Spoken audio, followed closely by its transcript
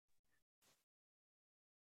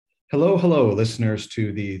Hello, hello, listeners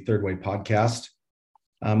to the Third Way podcast.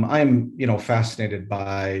 I'm, fascinated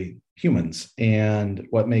by humans and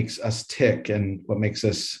what makes us tick and what makes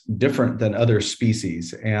us different than other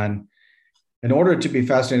species. And in order to be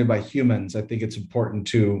fascinated by humans, I think it's important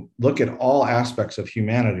to look at all aspects of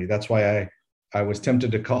humanity. That's why I was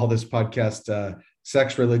tempted to call this podcast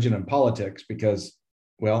Sex, Religion, and Politics, because,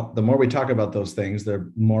 well, the more we talk about those things, the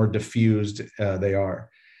more diffused they are.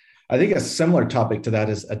 I think a similar topic to that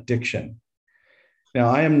is addiction. Now,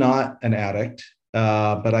 I am not an addict,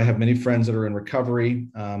 but I have many friends that are in recovery.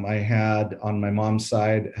 I had on my mom's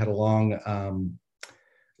side had a long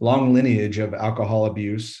lineage of alcohol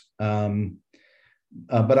abuse,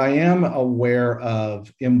 but I am aware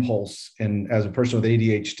of impulse, and as a person with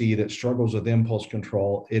ADHD that struggles with impulse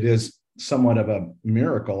control, it is somewhat of a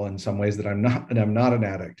miracle in some ways that I'm not an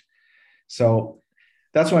addict. So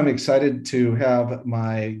that's why I'm excited to have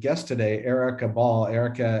my guest today, Erika Ball.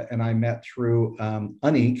 Erika and I met through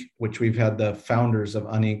Uninc, which we've had the founders of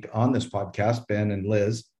Uninc on this podcast, Ben and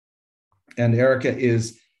Liz. And Erika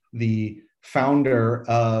is the founder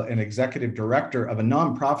and executive director of a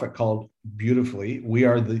nonprofit called Beautifully. We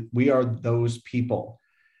are those people.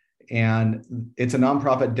 And it's a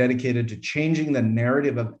nonprofit dedicated to changing the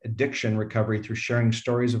narrative of addiction recovery through sharing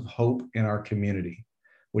stories of hope in our community,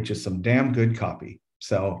 which is some damn good copy.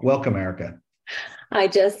 So welcome, Erika. Hi,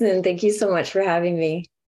 Justin. Thank you so much for having me.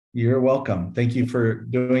 You're welcome. Thank you for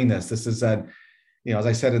doing this. This is as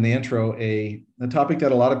I said in the intro, a topic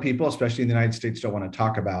that a lot of people, especially in the United States, don't want to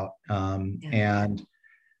talk about. And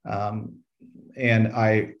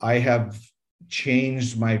I have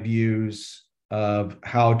changed my views of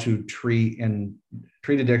how to treat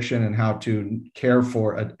addiction and how to care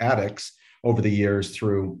for addicts over the years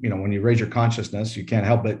through, when you raise your consciousness, you can't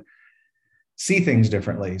help but see things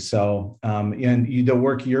differently. So, the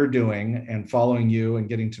work you're doing and following you and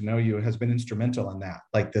getting to know you has been instrumental in that,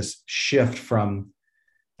 like this shift from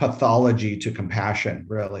pathology to compassion,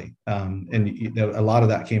 really. A lot of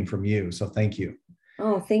that came from you. So thank you.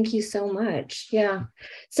 Oh, thank you so much. Yeah.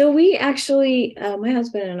 So we actually, my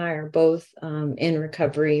husband and I are both in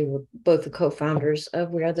recovery. We're both the co-founders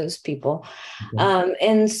of We Are Those People. Okay.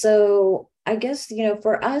 And so I guess,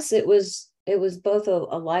 for us, it was both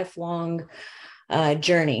a lifelong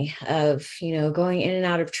journey of, going in and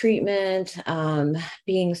out of treatment,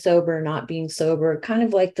 being sober, not being sober, kind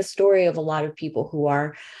of like the story of a lot of people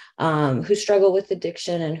who struggle with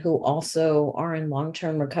addiction and who also are in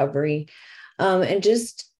long-term recovery. And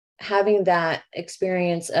just having that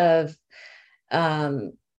experience of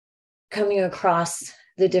coming across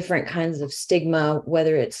the different kinds of stigma,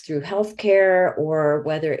 whether it's through healthcare or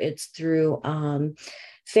whether it's through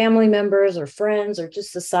family members or friends or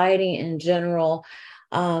just society in general,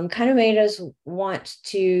 kind of made us want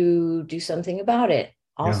to do something about it.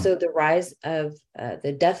 Also, the rise of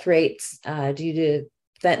the death rates due to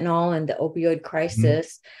fentanyl and the opioid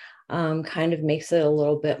crisis kind of makes it a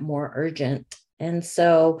little bit more urgent. And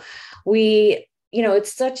so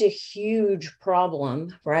it's such a huge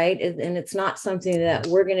problem, right? And it's not something that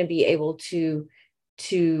we're going to be able to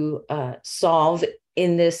solve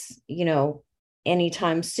in this,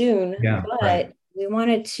 anytime soon. Yeah, but right. We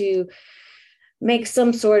wanted to make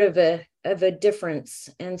some sort of a difference.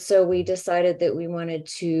 And so we decided that we wanted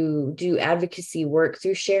to do advocacy work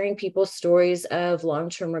through sharing people's stories of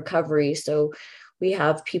long-term recovery. So we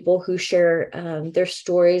have people who share their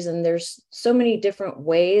stories, and there's so many different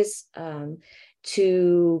ways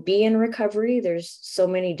to be in recovery. There's so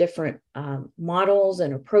many different models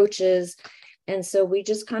and approaches. And so we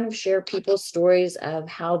just kind of share people's stories of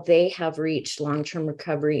how they have reached long-term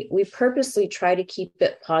recovery. We purposely try to keep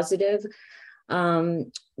it positive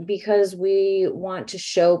because we want to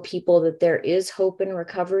show people that there is hope in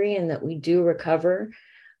recovery and that we do recover,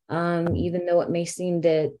 even though it may seem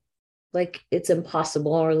that like it's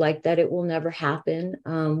impossible or like that it will never happen.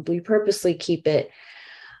 We purposely keep it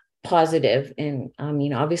positive. And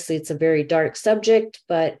obviously it's a very dark subject,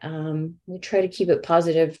 but we try to keep it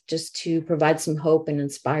positive just to provide some hope and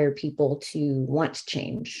inspire people to want to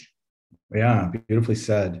change. Yeah, beautifully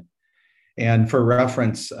said. And for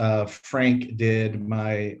reference, Frank did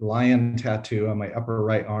my lion tattoo on my upper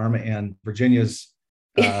right arm, and Virginia's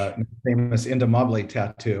famous Indomable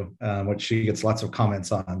tattoo, which she gets lots of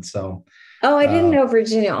comments on. So, I didn't know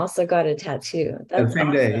Virginia also got a tattoo. That's the same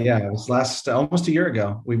awesome. Day, yeah. It was almost a year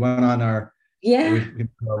ago. We went on our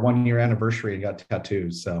 1-year anniversary and got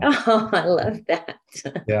tattoos. So, I love that.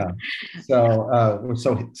 Yeah. So we're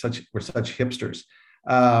such hipsters.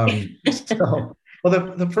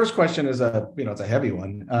 Well, the first question is it's a heavy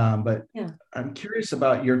one, but I'm curious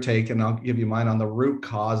about your take, and I'll give you mine on the root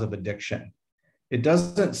cause of addiction. it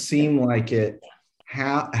doesn't seem like it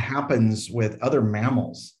happens with other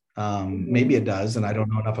mammals. Maybe it does, and I don't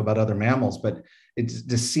know enough about other mammals, but it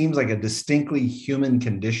just seems like a distinctly human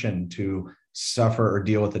condition to suffer or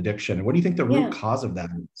deal with addiction. What do you think the root Yeah. cause of that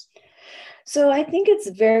is? So I think it's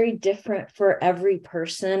very different for every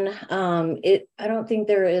person. I don't think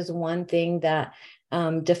there is one thing that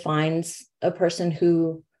defines a person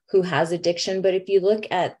who has addiction. But if you look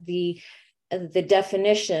at the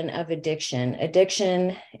definition of addiction,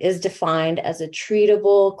 addiction is defined as a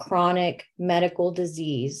treatable chronic medical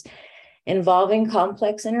disease involving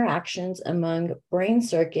complex interactions among brain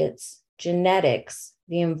circuits, genetics,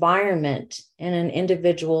 the environment, and an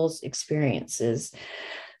individual's experiences.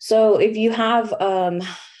 So if you have a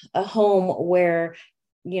home where,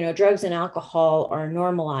 drugs and alcohol are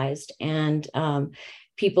normalized, and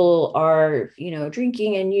people are,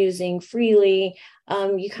 drinking and using freely,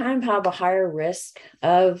 you kind of have a higher risk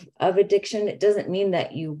of addiction. It doesn't mean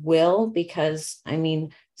that you will, because I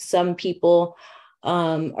mean, some people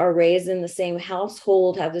are raised in the same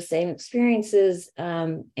household, have the same experiences,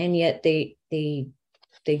 and yet they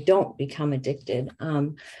don't become addicted.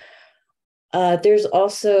 There's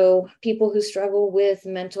also people who struggle with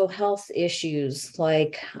mental health issues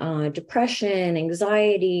like depression,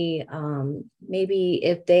 anxiety, maybe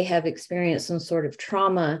if they have experienced some sort of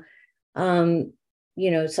trauma,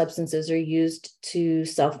 substances are used to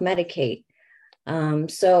self-medicate.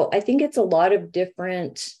 So I think it's a lot of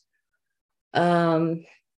different,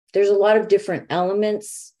 there's a lot of different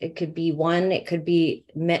elements. It could be one, it could be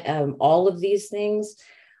all of these things,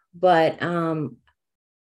 but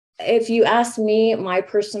if you ask me, my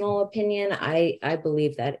personal opinion, I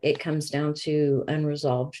believe that it comes down to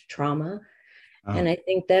unresolved trauma. Oh. And I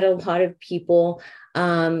think that a lot of people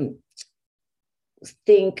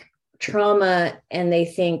think trauma and they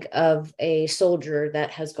think of a soldier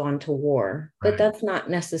that has gone to war, but that's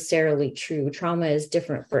not necessarily true. Trauma is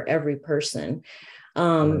different for every person.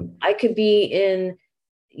 I could be in,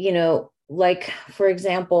 like, for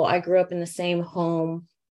example, I grew up in the same home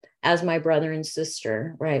as my brother and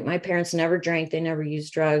sister, right? My parents never drank, they never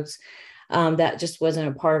used drugs. That just wasn't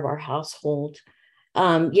a part of our household.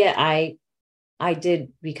 Yet I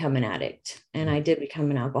did become an addict and I did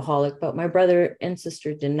become an alcoholic, but my brother and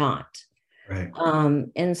sister did not. Right.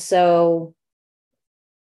 And so,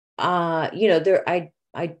 I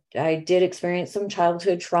did experience some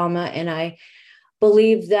childhood trauma, and I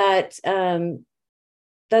believe that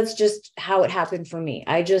that's just how it happened for me.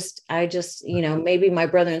 I just, maybe my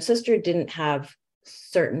brother and sister didn't have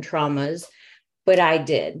certain traumas, but I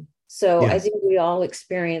did. So yes. I think we all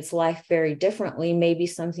experience life very differently. Maybe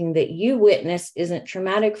something that you witness isn't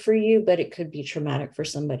traumatic for you, but it could be traumatic for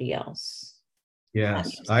somebody else.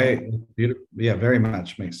 Yes, very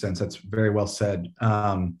much makes sense. That's very well said.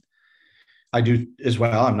 I do as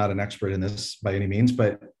well. I'm not an expert in this by any means,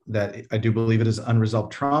 but that I do believe it is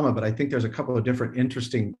unresolved trauma. But I think there's a couple of different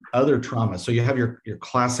interesting other traumas. So you have your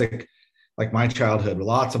classic, like my childhood,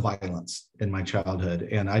 lots of violence in my childhood,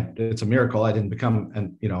 and it's a miracle I didn't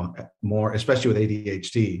become, more, especially with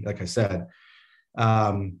ADHD, like I said.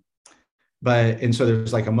 And so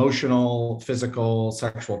there's like emotional, physical,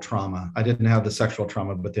 sexual trauma. I didn't have the sexual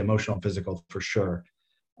trauma, but the emotional and physical for sure.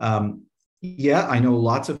 I know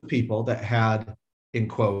lots of people that had, in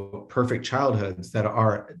quote, perfect childhoods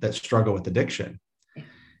that struggle with addiction.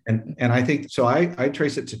 And I think, so I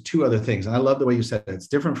trace it to two other things. And I love the way you said it. It's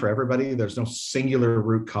different for everybody. There's no singular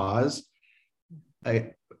root cause.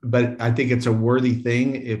 But I think it's a worthy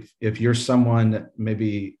thing if you're someone that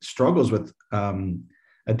maybe struggles with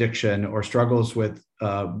addiction or struggles with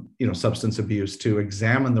substance abuse, to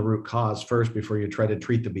examine the root cause first before you try to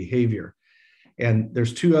treat the behavior. And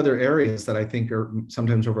there's two other areas that I think are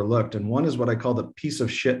sometimes overlooked. And one is what I call the piece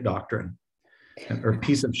of shit doctrine, or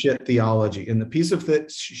piece of shit theology. And the piece of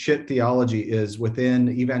shit theology is within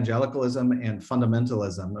evangelicalism and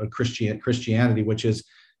fundamentalism of Christianity, which is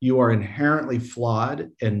you are inherently flawed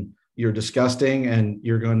and you're disgusting, and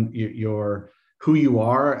you're who you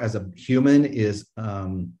are as a human is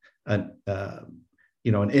an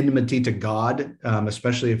enmity to God,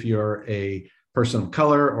 especially if you're a person of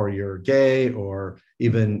color or you're gay, or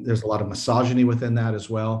even there's a lot of misogyny within that as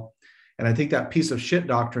well. And I think that piece of shit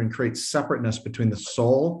doctrine creates separateness between the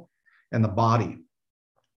soul and the body.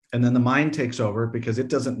 And then the mind takes over because it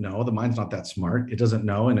doesn't know. The mind's not that smart. It doesn't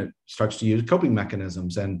know, and it starts to use coping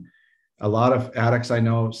mechanisms. And a lot of addicts I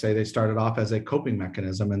know say they started off as a coping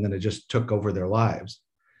mechanism, and then it just took over their lives.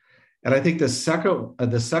 And I think the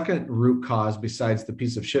second root cause, besides the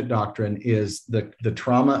piece of shit doctrine, is the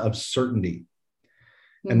trauma of certainty.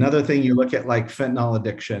 Mhm. Another thing, you look at like fentanyl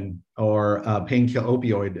addiction or painkiller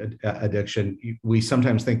opioid addiction. We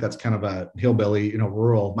sometimes think that's kind of a hillbilly,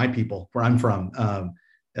 rural, my people, where I'm from,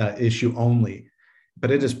 issue only,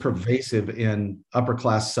 but it is pervasive in upper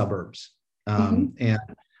class suburbs. Mhm. And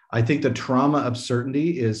I think the trauma of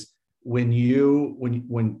certainty is when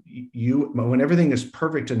everything is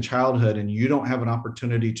perfect in childhood and you don't have an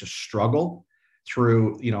opportunity to struggle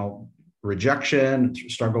through, rejection,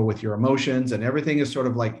 struggle with your emotions, and everything is sort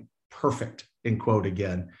of like perfect, in quote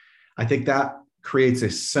again. I think that creates a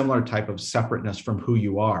similar type of separateness from who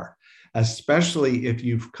you are, especially if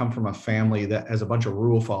you've come from a family that has a bunch of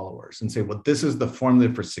rule followers and say, well, this is the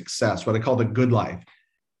formula for success, what I call the good life.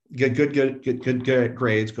 Get good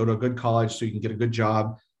grades, go to a good college so you can get a good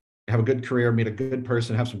job, have a good career, meet a good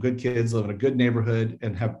person, have some good kids, live in a good neighborhood,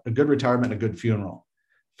 and have a good retirement and a good funeral.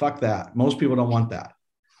 Fuck that. Most people don't want that.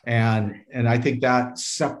 And I think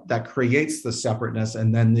that creates the separateness,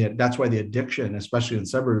 and then that's why the addiction, especially in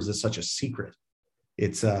suburbs, is such a secret.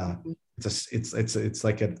 It's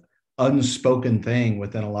like an unspoken thing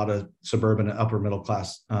within a lot of suburban and upper middle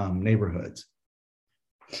class neighborhoods.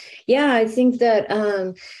 Yeah, I think that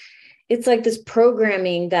it's like this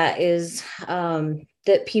programming that is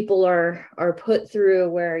that people are put through,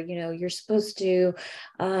 where you're supposed to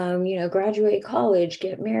graduate college,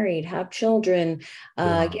 get married, have children,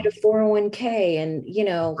 get a 401k, and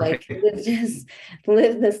like Right.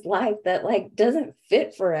 live this life that like doesn't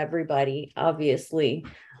fit for everybody, obviously.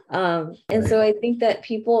 And Right. so I think that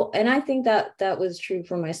people, and I think that that was true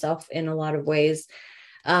for myself in a lot of ways,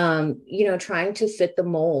 trying to fit the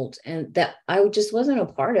mold, and that I just wasn't a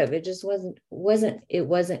part of. It just wasn't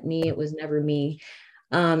me. It was never me.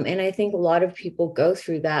 And I think a lot of people go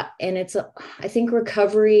through that. And I think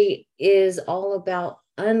recovery is all about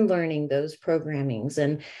unlearning those programmings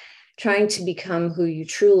and trying to become who you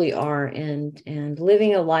truly are, and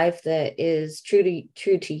living a life that is true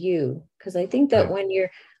to you. Because I think that Right. when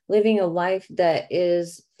you're living a life that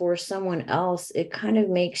is for someone else, it kind of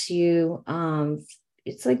makes you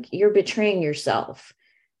it's like you're betraying yourself,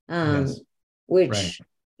 um, Yes. Right. which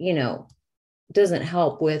you know doesn't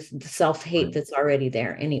help with the self-hate Right. that's already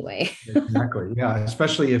there anyway. Exactly. Yeah.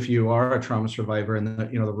 Especially if you are a trauma survivor, and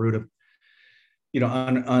the root of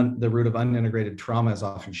the root of unintegrated trauma is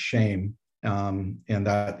often shame, and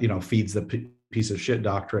that feeds the piece of shit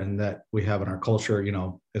doctrine that we have in our culture,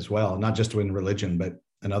 as well, not just in religion, but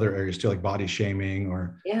in other areas too, like body shaming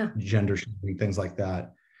or Yeah. gender shaming, things like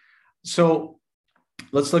that. So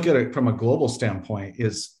let's look at it from a global standpoint.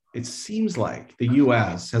 It seems like the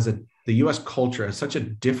U.S. culture has such a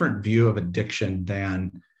different view of addiction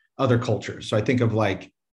than other cultures. So I think of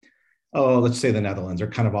like, let's say the Netherlands are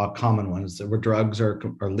kind of all common ones where drugs are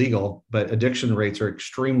legal, but addiction rates are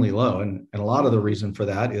extremely low. And a lot of the reason for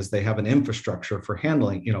that is they have an infrastructure for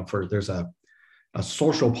handling, there's a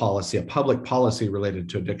social policy, a public policy related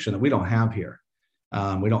to addiction that we don't have here.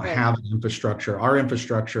 We don't Right. have an infrastructure. Our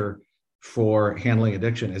infrastructure for handling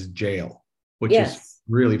addiction is jail, which is Yes.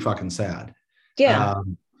 really fucking sad. Yeah.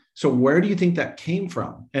 Um, so where do you think that came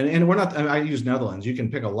from? And we're not, I use Netherlands. You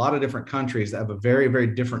can pick a lot of different countries that have a very, very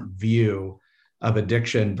different view of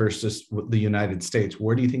addiction versus the United States.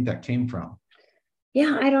 Where do you think that came from?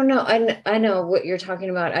 Yeah, I don't know. I know what you're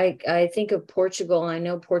talking about. I think of Portugal. I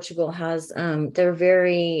know Portugal has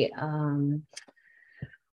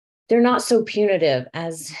they're not so punitive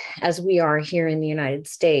as we are here in the United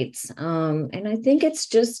States. And I think it's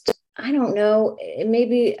just, I don't know, it may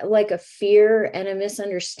be like a fear and a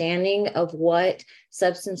misunderstanding of what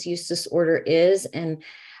substance use disorder is, and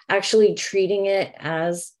actually treating it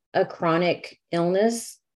as a chronic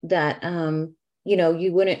illness that,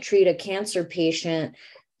 you wouldn't treat a cancer patient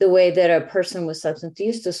the way that a person with substance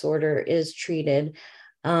use disorder is treated.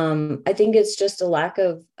 I think it's just a lack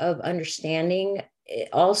of understanding. It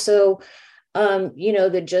also,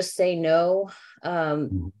 the just say no,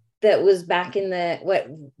 that was back in the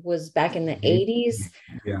 80s.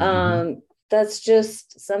 Yeah. That's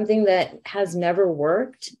just something that has never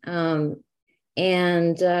worked. And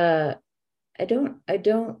I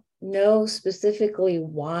don't know specifically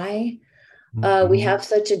why we Mhm. have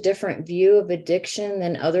such a different view of addiction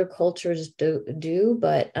than other cultures do,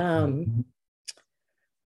 but Yeah.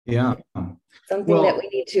 something that Well, we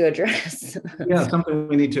need to address. yeah, something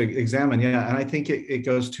we need to examine. Yeah. And I think it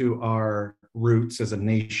goes to our roots as a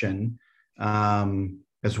nation,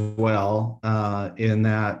 as well, in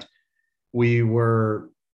that we were,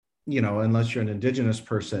 unless you're an indigenous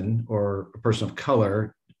person or a person of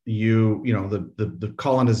color, the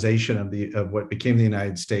colonization of what became the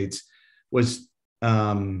United States was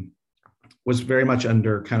um, was very much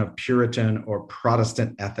under kind of Puritan or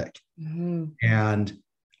Protestant ethic. Mhm. And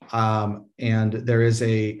And there is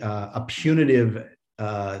a punitive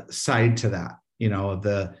side to that,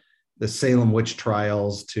 the Salem witch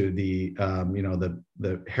trials to the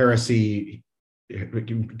heresy,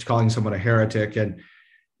 calling someone a heretic. And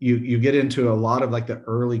you get into a lot of like the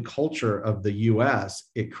early culture of the US.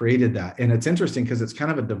 It created that. And it's interesting because it's kind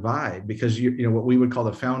of a divide, because what we would call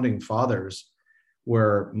the founding fathers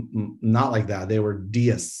were not like that. They were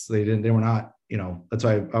deists. They were not, that's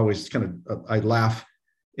why I always I laugh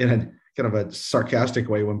in a kind of a sarcastic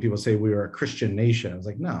way when people say we were a Christian nation. I was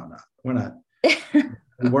like, no, we're not.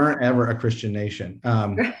 We weren't ever a Christian nation.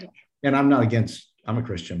 And I'm a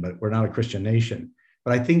Christian, but we're not a Christian nation.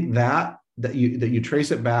 But I think that you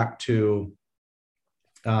trace it back to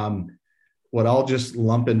what I'll just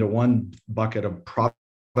lump into one bucket of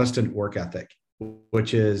Protestant work ethic,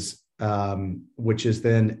 which is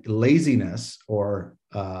then laziness or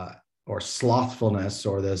slothfulness,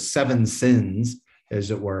 or the seven sins,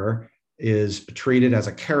 as it were, is treated as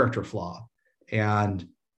a character flaw. And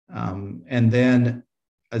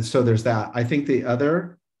so there's that. I think the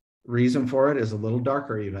other reason for it is a little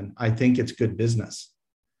darker even. I think it's good business.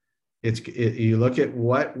 You look at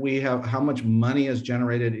what we have, how much money is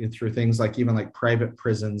generated through things like even like private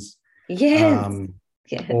prisons. Yes.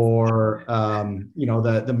 Yes. Or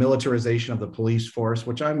the militarization of the police force,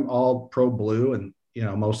 which I'm all pro blue and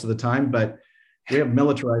most of the time, but we have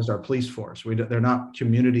militarized our police force. They're not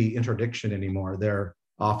community interdiction anymore. They're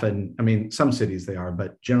often, some cities they are,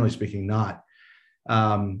 but generally speaking, not.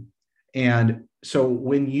 And so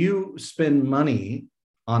when you spend money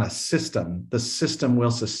on a system, the system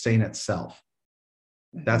will sustain itself.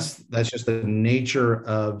 That's just the nature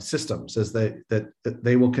of systems, is that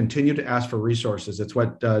they will continue to ask for resources. It's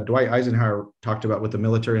what Dwight Eisenhower talked about with the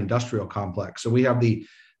military industrial complex. So we have the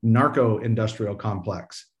narco industrial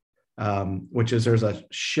complex, which is there's a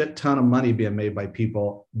shit ton of money being made by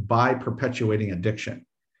people by perpetuating addiction,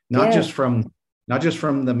 not just from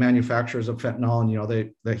the manufacturers of fentanyl.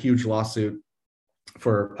 And that huge lawsuit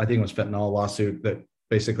I think it was fentanyl lawsuit that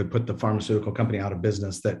basically put the pharmaceutical company out of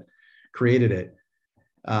business that created it.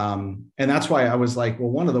 And that's why I was like, well,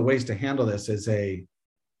 one of the ways to handle this is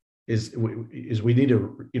we need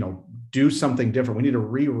to, do something different. We need to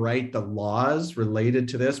rewrite the laws related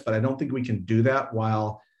to this, but I don't think we can do that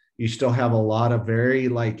while you still have a lot of very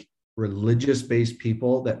like religious based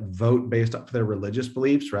people that vote based off of their religious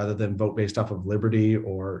beliefs rather than vote based off of liberty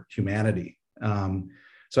or humanity.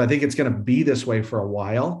 So I think it's going to be this way for a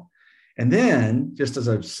while. And then, just as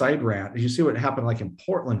a side rant, you see what happened like in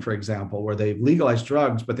Portland, for example, where they've legalized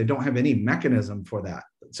drugs, but they don't have any mechanism for that.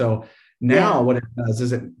 So now what it does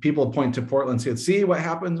is that people point to Portland and say, see what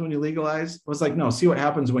happens when you legalize? It was like, no, see what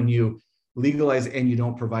happens when you legalize and you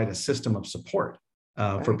don't provide a system of support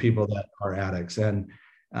for people that are addicts. And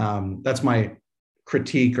that's my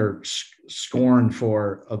critique or scorn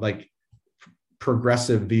for like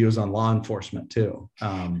progressive views on law enforcement too.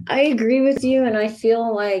 I agree with you. And I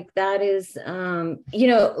feel like that is,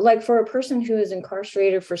 like for a person who is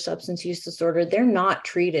incarcerated for substance use disorder, they're not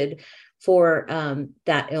treated for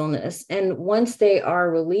that illness. And once they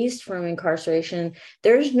are released from incarceration,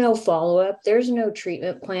 there's no follow-up, there's no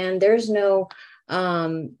treatment plan, there's no,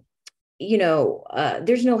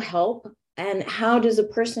 there's no help. And how does a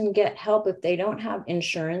person get help if they don't have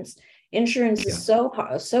insurance? Insurance is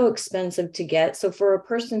so expensive to get. So for a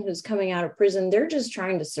person who's coming out of prison, they're just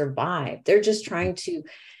trying to survive. They're just trying to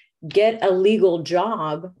get a legal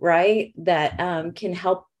job, right? That can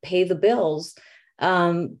help pay the bills.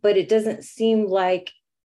 But it doesn't seem like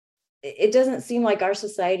our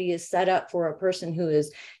society is set up for a person who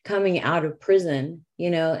is coming out of prison,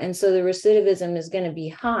 and so the recidivism is going to be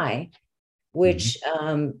high, which,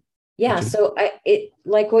 so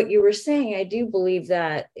like what you were saying, I do believe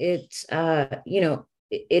that it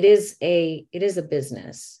is a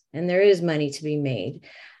business and there is money to be made,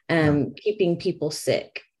 keeping people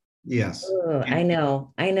sick. Yes. I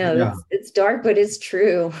know. Yeah. It's dark, but it's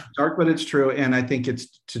true. Dark, but it's true. And I think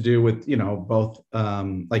it's to do with, both,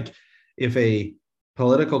 like if a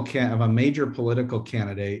major political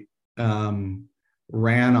candidate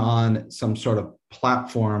ran on some sort of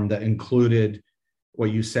platform that included what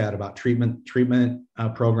you said about treatment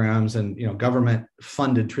programs and, government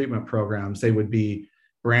funded treatment programs, they would be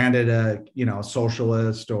branded a,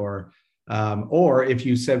 socialist, or if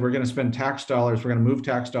you said, we're going to spend tax dollars, we're going to move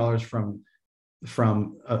tax dollars from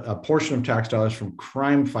a portion of tax dollars from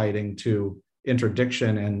crime fighting to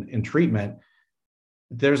interdiction and treatment,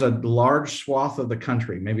 there's a large swath of the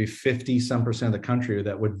country, maybe 50% of the country,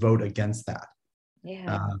 that would vote against that.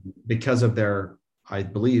 Because of their, I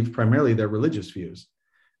believe, primarily their religious views.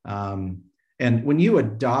 And when you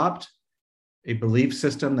adopt a belief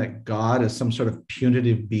system that God is some sort of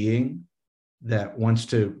punitive being that wants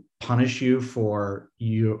to punish you for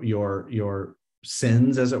your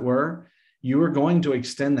sins, as it were, you are going to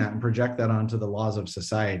extend that and project that onto the laws of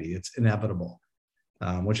society. It's inevitable,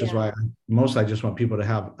 which is why I just want people to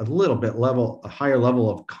have a higher level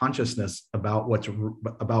of consciousness about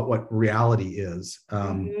what reality is.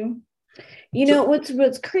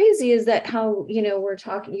 What's crazy is that how, you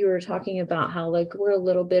were talking about how like we're a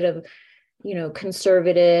little bit of,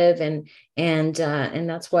 conservative and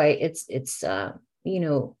that's why it's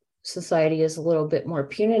society is a little bit more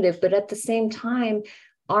punitive, but at the same time,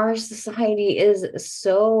 our society is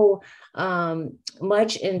so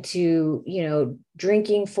much into,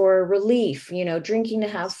 drinking for relief, drinking to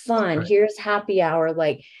have fun. Right. Here's happy hour.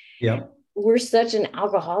 Like, yeah, we're such an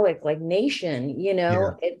alcoholic like nation,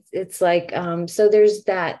 it's like, so there's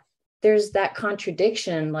that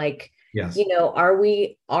contradiction. Like, yes. Are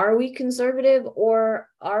we conservative, or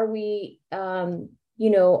are we,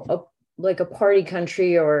 like a party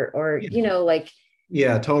country, or like,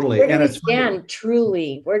 yeah, totally. Where do we stand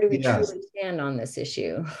truly? Where do we yes. truly stand on this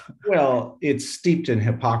issue? Well, it's steeped in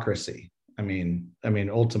hypocrisy. I mean,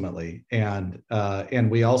 ultimately, and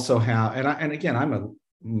we also have, and again, I'm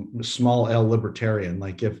a small L libertarian.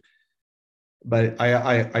 Like but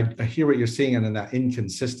I hear what you're seeing, and in that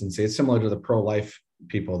inconsistency, it's similar to the pro-life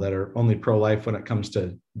people that are only pro-life when it comes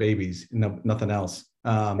to babies, nothing else.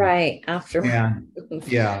 Right after. And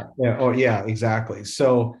yeah, exactly.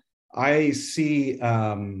 So I see,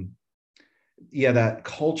 that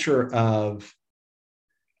culture of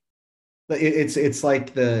it's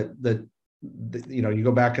like the you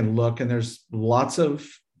go back and look, and there's lots of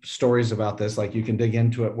stories about this. Like, you can dig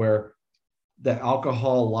into it, where the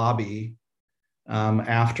alcohol lobby,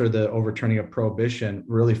 after the overturning of prohibition,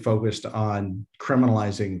 really focused on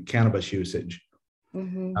criminalizing cannabis usage,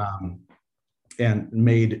 and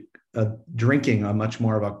made drinking a much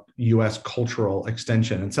more of a U.S. cultural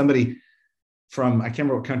extension. And somebody from, I can't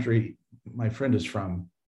remember what country my friend is from,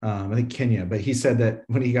 I think Kenya, but he said that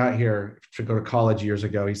when he got here to go to college years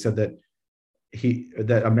ago, he said that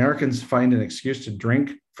that Americans find an excuse to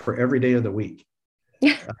drink for every day of the week.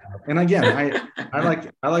 And again,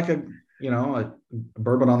 I like a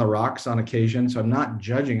bourbon on the rocks on occasion. So I'm not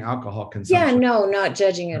judging alcohol consumption. Yeah, no, not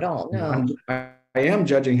judging at all. No, I am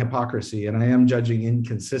judging hypocrisy, and I am judging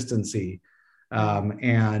inconsistency.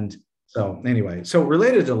 And so anyway, so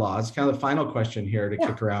related to laws, kind of the final question here to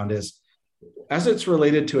kick around is, as it's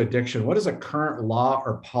related to addiction, what is a current law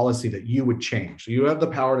or policy that you would change? So you have the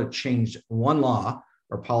power to change one law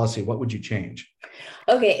or policy. What would you change?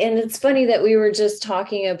 Okay. And it's funny that we were just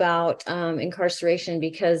talking about incarceration,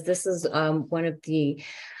 because this is one of the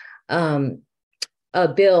a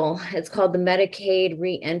bill. It's called the Medicaid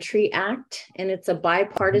Reentry Act, and it's a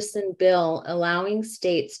bipartisan bill allowing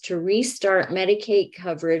states to restart Medicaid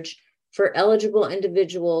coverage for eligible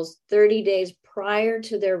individuals 30 days prior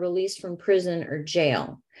to their release from prison or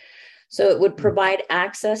jail. So it would provide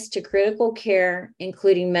access to critical care,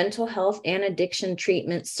 including mental health and addiction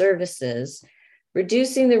treatment services,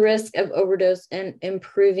 reducing the risk of overdose and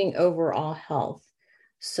improving overall health.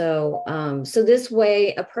 So, so this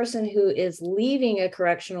way, a person who is leaving a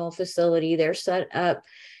correctional facility, they're set up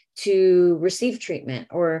to receive treatment,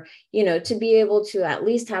 or, to be able to at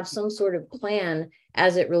least have some sort of plan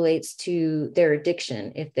as it relates to their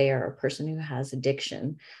addiction, if they are a person who has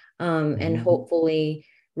addiction, and hopefully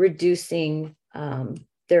reducing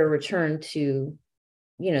their return to,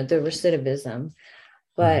 the recidivism.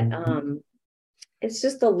 But it's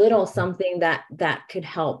just a little something that could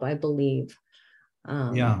help, I believe.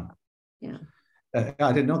 I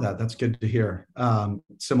didn't know that. That's good to hear.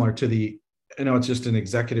 Similar to it's just an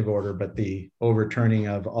executive order, but the overturning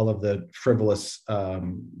of all of the frivolous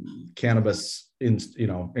cannabis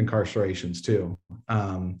incarcerations too.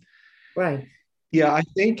 Right. Yeah,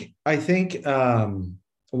 I think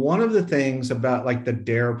one of the things about like the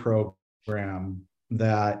DARE program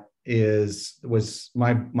that was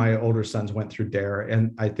my older sons went through DARE,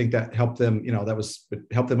 and I think that helped them,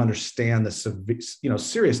 helped them understand the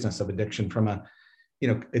seriousness of addiction from a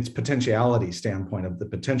its potentiality standpoint of the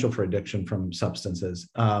potential for addiction from substances.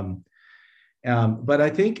 But I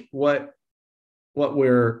think what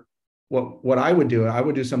I would do, I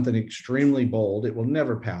would do something extremely bold. It will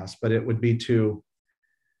never pass, but it would be to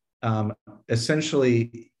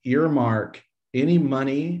essentially earmark any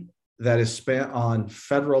money that is spent on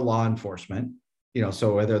federal law enforcement,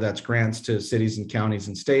 so whether that's grants to cities and counties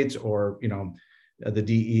and states, or, the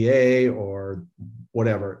DEA or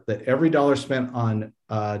whatever, that every dollar spent on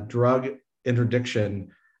drug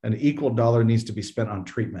interdiction, an equal dollar needs to be spent on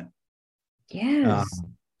treatment. Yes.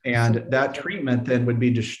 And that treatment then would be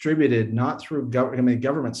distributed not through government. I mean,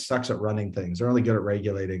 government sucks at running things. They're only good at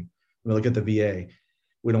regulating. We look at the VA.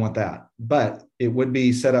 We don't want that. But it would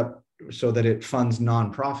be set up so that it funds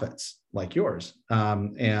nonprofits like yours,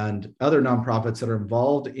 and other nonprofits that are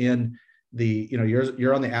involved in the,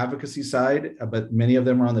 you're on the advocacy side, but many of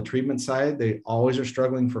them are on the treatment side. They always are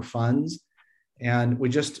struggling for funds. And we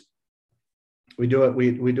do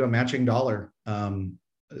a matching dollar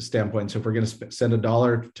standpoint. So if we're going to send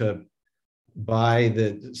 $1 to buy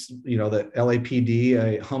the LAPD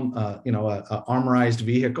a armorized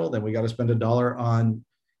vehicle, then we got to spend $1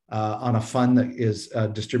 on a fund that is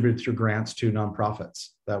distributed through grants to nonprofits.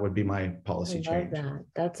 That would be my policy change. That.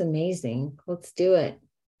 That's amazing. Let's do it.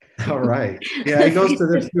 All right. Yeah, it goes to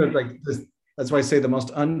this too. Like this, that's why I say the most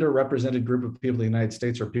underrepresented group of people in the United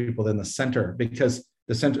States are people in the center, because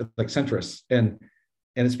the center, like centrists, and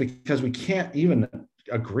it's because we can't even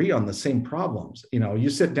agree on the same problems. You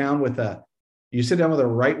sit down with a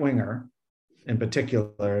right winger in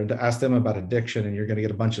particular and to ask them about addiction, and you're going to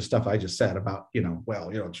get a bunch of stuff I just said about,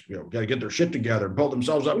 got to get their shit together and pull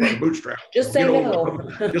themselves up by the bootstraps. Just say no.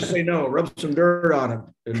 Just say no, rub some dirt on it,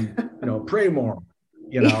 and pray more,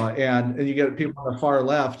 and you get people on the far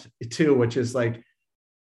left too, which is like,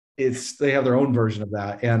 they have their own version of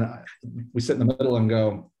that. And we sit in the middle and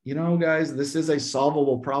go, guys, this is a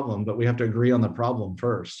solvable problem, but we have to agree on the problem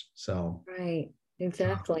first. So, right.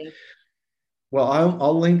 Exactly. Well,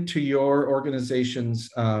 I'll link to your organization's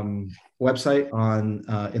website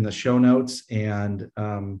in the show notes, and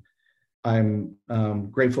I'm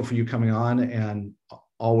grateful for you coming on, and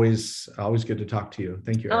always good to talk to you.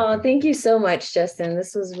 Thank you, Erika. Oh, thank you so much, Justin.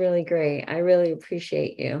 This was really great. I really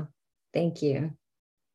appreciate you. Thank you.